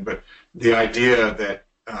again, but the idea that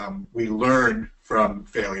we learn from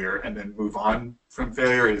failure and then move on from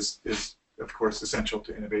failure is of course essential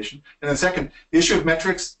to innovation. And then second, the issue of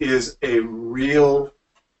metrics is a real.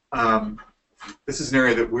 This is an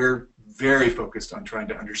area that we're very focused on trying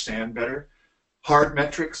to understand better. Hard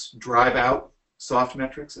metrics drive out soft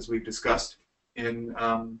metrics, as we've discussed in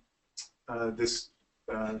this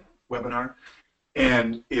webinar.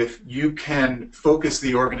 And if you can focus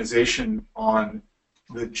the organization on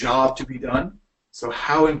the job to be done, so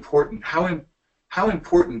how important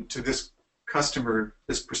to this customer,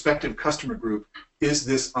 this prospective customer group, is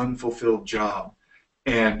this unfulfilled job,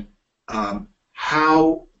 and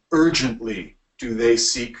how urgently do they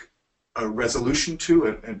seek a resolution to,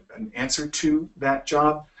 an answer to that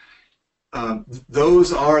job?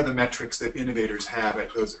 Those are the metrics that innovators have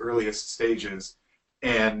at those earliest stages,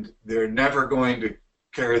 and they're never going to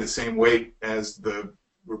carry the same weight as the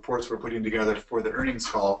reports we're putting together for the earnings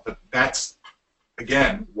call, but that's,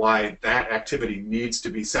 again, why that activity needs to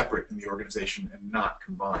be separate in the organization and not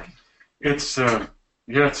combined. It's yeah,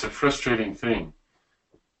 it's a frustrating thing.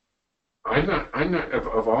 I'm not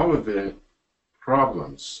of all of the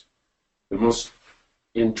problems, the most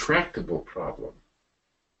intractable problem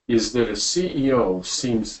is that a CEO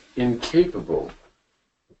seems incapable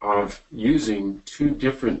of using two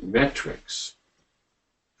different metrics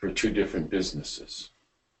for two different businesses.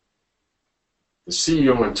 The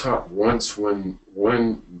CEO on top wants one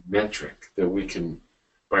metric that we can,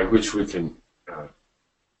 by which we can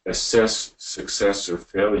assess success or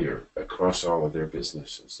failure across all of their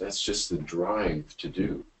businesses. That's just the drive to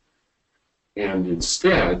do. And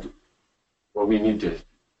instead, what we need to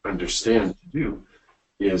understand to do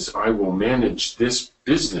is I will manage this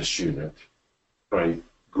business unit by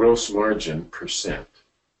gross margin %.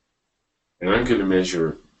 And I'm going to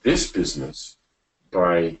measure this business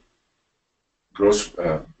by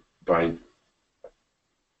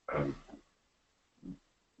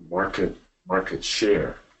market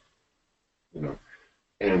share,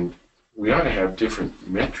 and we ought to have different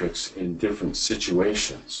metrics in different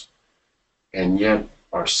situations, and yet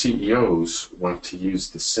our CEOs want to use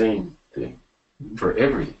the same thing for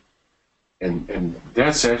every, and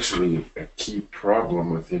that's actually a key problem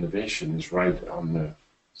with innovation, is right on the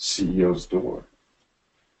CEO's door.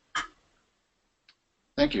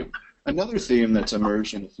 Thank you. Another theme that's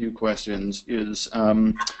emerged in a few questions is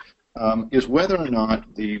whether or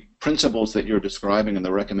not the principles that you're describing and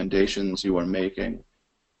the recommendations you are making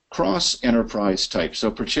cross enterprise types, so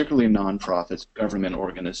particularly nonprofits, government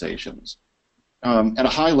organizations. At a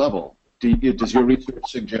high level, does your research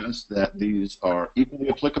suggest that these are equally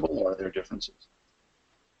applicable, or are there differences?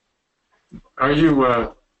 Are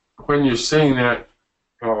you, when you're saying that,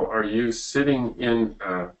 Paul, are you sitting in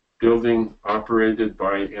a building operated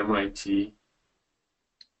by MIT?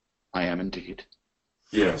 I am indeed.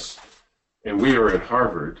 Yes, and we are at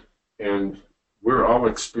Harvard, and we're all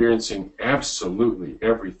experiencing absolutely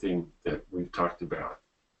everything that we've talked about,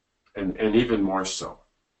 and even more so.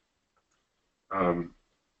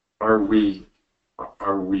 Are we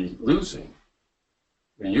losing?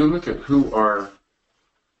 When you look at who our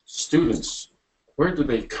students, where do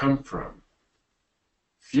they come from?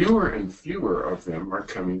 Fewer and fewer of them are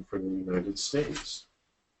coming from the United States.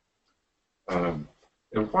 And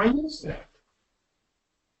why is that?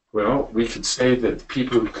 Well, we could say that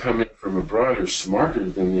people who come in from abroad are smarter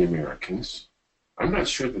than the Americans. I'm not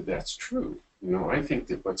sure that that's true. I think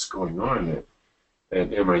that what's going on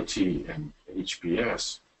at MIT and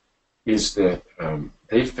HBS is that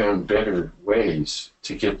they found better ways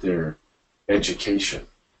to get their education,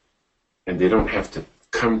 and they don't have to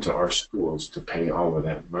come to our schools to pay all of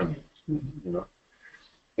that money,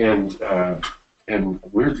 and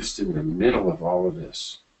we're just in the middle of all of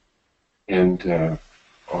this, and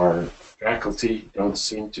our faculty don't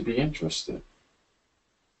seem to be interested.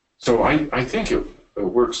 So I think it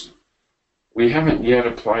works. We haven't yet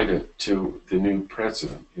applied it to the new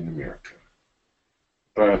president in America,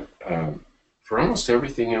 but for almost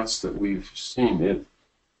everything else that we've seen,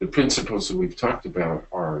 the principles that we've talked about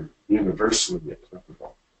are universally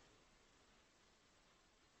applicable.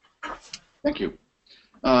 Thank you.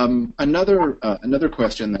 Another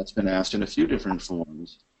question that's been asked in a few different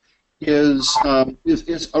forms is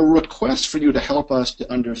a request for you to help us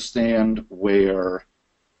to understand where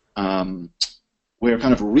kind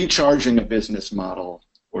of recharging a business model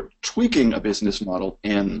or tweaking a business model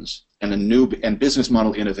ends and business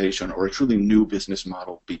model innovation or a truly new business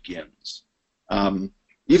model begins.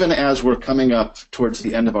 Even as we're coming up towards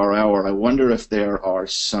the end of our hour, I wonder if there are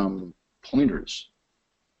some pointers,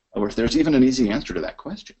 or if there's even an easy answer to that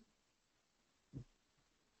question.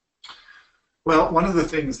 Well, one of the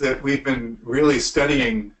things that we've been really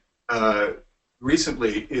studying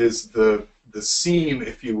recently is the seam,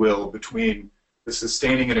 if you will, between the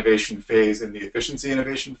sustaining innovation phase and the efficiency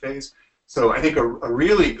innovation phase. So I think a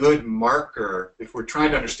really good marker, if we're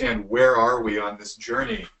trying to understand where are we on this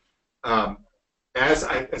journey, as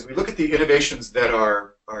we look at the innovations that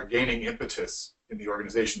are gaining impetus in the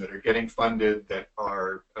organization, that are getting funded, that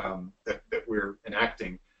are that we're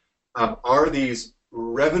enacting, are these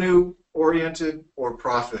revenue-oriented or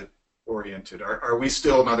profit-oriented? Are we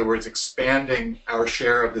still, in other words, expanding our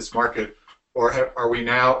share of this market, Or are we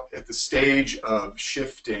now at the stage of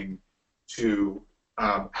shifting to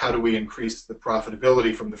how do we increase the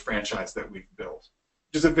profitability from the franchise that we've built?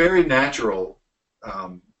 Which is a very natural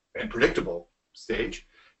and predictable stage.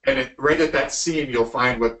 And right at that seam, you'll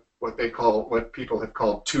find what people have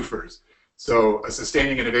called twofers. So a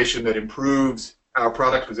sustaining innovation that improves our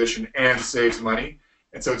product position and saves money.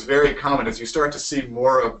 And so it's very common. As you start to see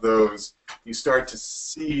more of those, you start to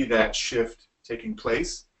see that shift taking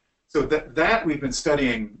place. So that we've been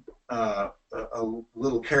studying a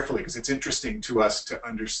little carefully because it's interesting to us to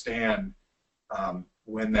understand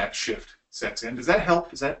when that shift sets in. Does that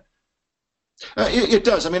help? Is that? It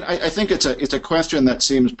does. I mean, I think it's a question that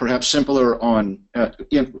seems perhaps simpler on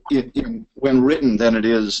when written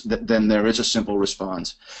than there is a simple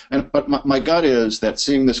response. But my gut is that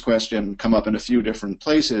seeing this question come up in a few different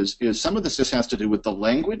places is some of this just has to do with the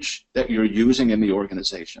language that you're using in the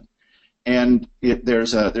organization. And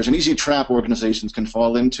there's an easy trap organizations can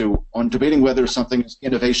fall into on debating whether something is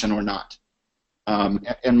innovation or not.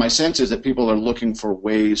 And my sense is that people are looking for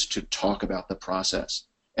ways to talk about the process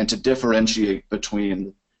and to differentiate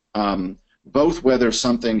between both whether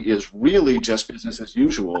something is really just business as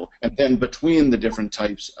usual and then between the different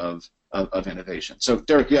types of innovation. So,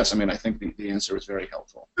 Derek, yes, I mean, I think the answer is very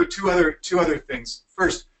helpful. So two other things.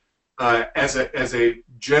 First, as a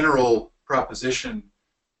general proposition,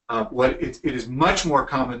 it is much more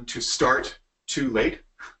common to start too late.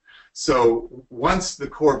 So once the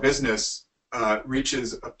core business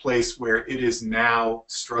reaches a place where it is now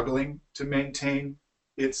struggling to maintain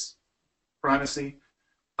its primacy,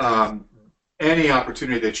 any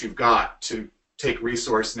opportunity that you've got to take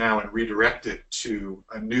resource now and redirect it to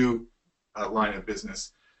a new line of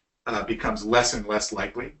business becomes less and less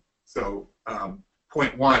likely. So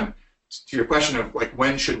point one, to your question of like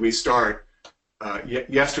when should we start,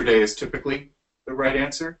 yesterday is typically the right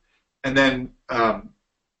answer. And then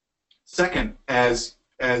second, as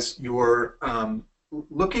you're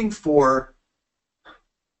looking for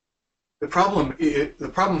the problem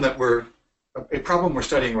we're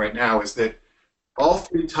studying right now is that all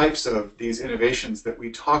three types of these innovations that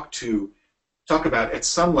we talk about at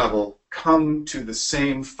some level come to the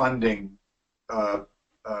same funding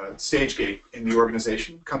stage gate in the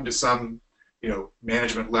organization, come to some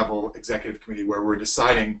management level executive committee where we're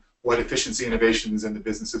deciding what efficiency innovations in the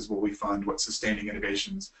businesses will we fund, what sustaining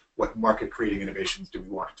innovations, what market creating innovations do we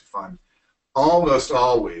want to fund. Almost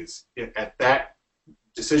always at that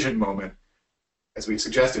decision moment, as we've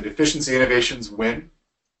suggested, efficiency innovations win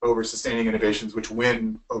over sustaining innovations, which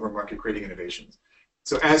win over market creating innovations.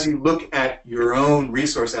 So as you look at your own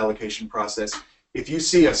resource allocation process, if you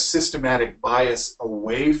see a systematic bias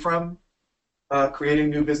away from creating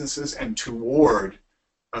new businesses and toward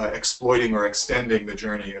exploiting or extending the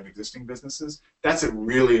journey of existing businesses, that's a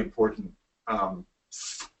really important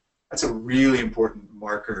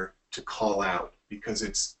marker to call out because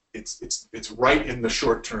it's right in the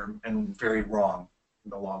short term and very wrong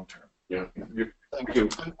in the long term. Yeah. Thank you.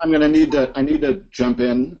 I need to jump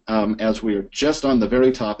in as we are just on the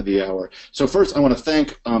very top of the hour. So first, I want to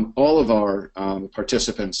thank all of our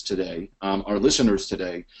participants today, our listeners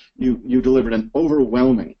today. You delivered an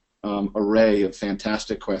overwhelming array of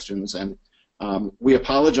fantastic questions, and we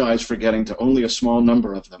apologize for getting to only a small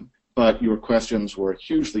number of them, but your questions were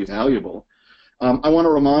hugely valuable. I want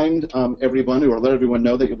to remind everyone, or let everyone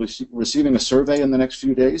know that you'll be receiving a survey in the next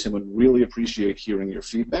few days and would really appreciate hearing your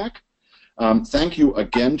feedback. Thank you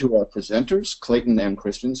again to our presenters, Clayton M.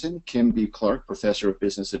 Christensen, Kim B. Clark, Professor of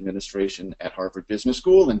Business Administration at Harvard Business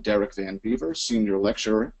School, and Derek Van Bever, Senior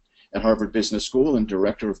Lecturer at Harvard Business School and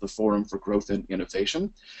Director of the Forum for Growth and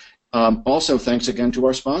Innovation. Also, thanks again to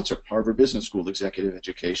our sponsor, Harvard Business School Executive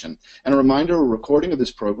Education. And a reminder, a recording of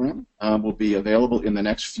this program will be available in the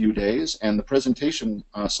next few days, and the presentation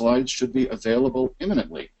slides should be available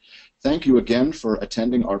imminently. Thank you again for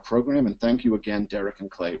attending our program, and thank you again, Derek and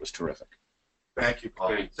Clay. It was terrific. Thank you,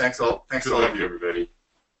 Paul. Thanks. Thanks all. Thanks all of you, everybody.